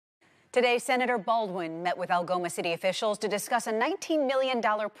Today, Senator Baldwin met with Algoma city officials to discuss a $19 million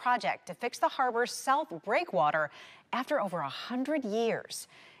project to fix the harbor's south breakwater after over 100 years.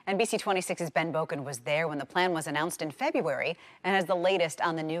 NBC 26's Ben Boken was there when the plan was announced in February and has the latest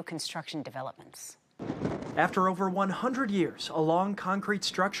on the new construction developments. After over 100 years, a long concrete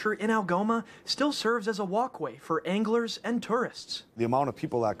structure in Algoma still serves as a walkway for anglers and tourists. The amount of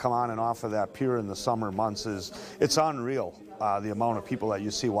people that come on and off of that pier in the summer months it's unreal, the amount of people that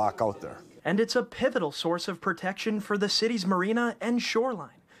you see walk out there. And it's a pivotal source of protection for the city's marina and shoreline.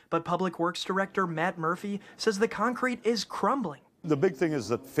 But Public Works Director Matt Murphy says the concrete is crumbling. The big thing is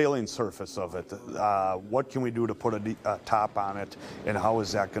the failing surface of it. What can we do to put a top on it, and how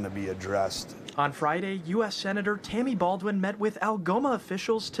is that going to be addressed? On Friday, U.S. Senator Tammy Baldwin met with Algoma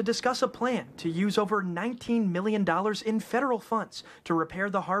officials to discuss a plan to use over $19 million in federal funds to repair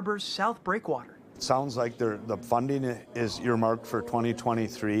the harbor's south breakwater. It sounds like the funding is earmarked for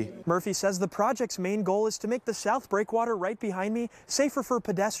 2023. Murphy says the project's main goal is to make the south breakwater right behind me safer for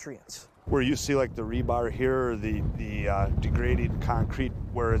pedestrians. Where you see like the rebar here, the degrading concrete,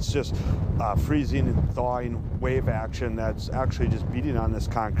 where it's just freezing and thawing wave action that's actually just beating on this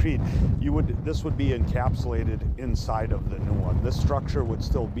concrete, this would be encapsulated inside of the new one. This structure would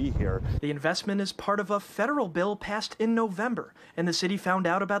still be here. The investment is part of a federal bill passed in November, and the city found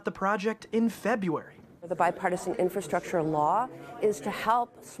out about the project in February. The bipartisan infrastructure law is to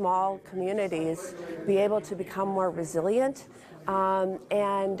help small communities be able to become more resilient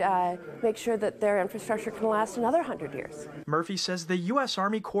and make sure that their infrastructure can last another 100 years. Murphy says the U.S.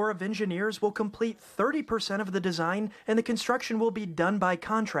 Army Corps of Engineers will complete 30% of the design, and the construction will be done by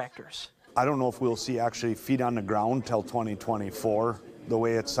contractors. I don't know if we'll see actually feet on the ground till 2024, the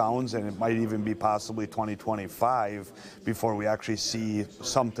way it sounds, and it might even be possibly 2025 before we actually see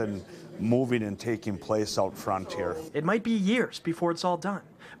something moving and taking place out front here. It might be years before it's all done,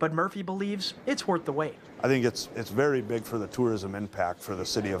 but Murphy believes it's worth the wait. I think it's very big for the tourism impact for the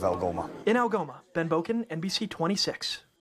city of Algoma. In Algoma, Ben Boken, NBC 26.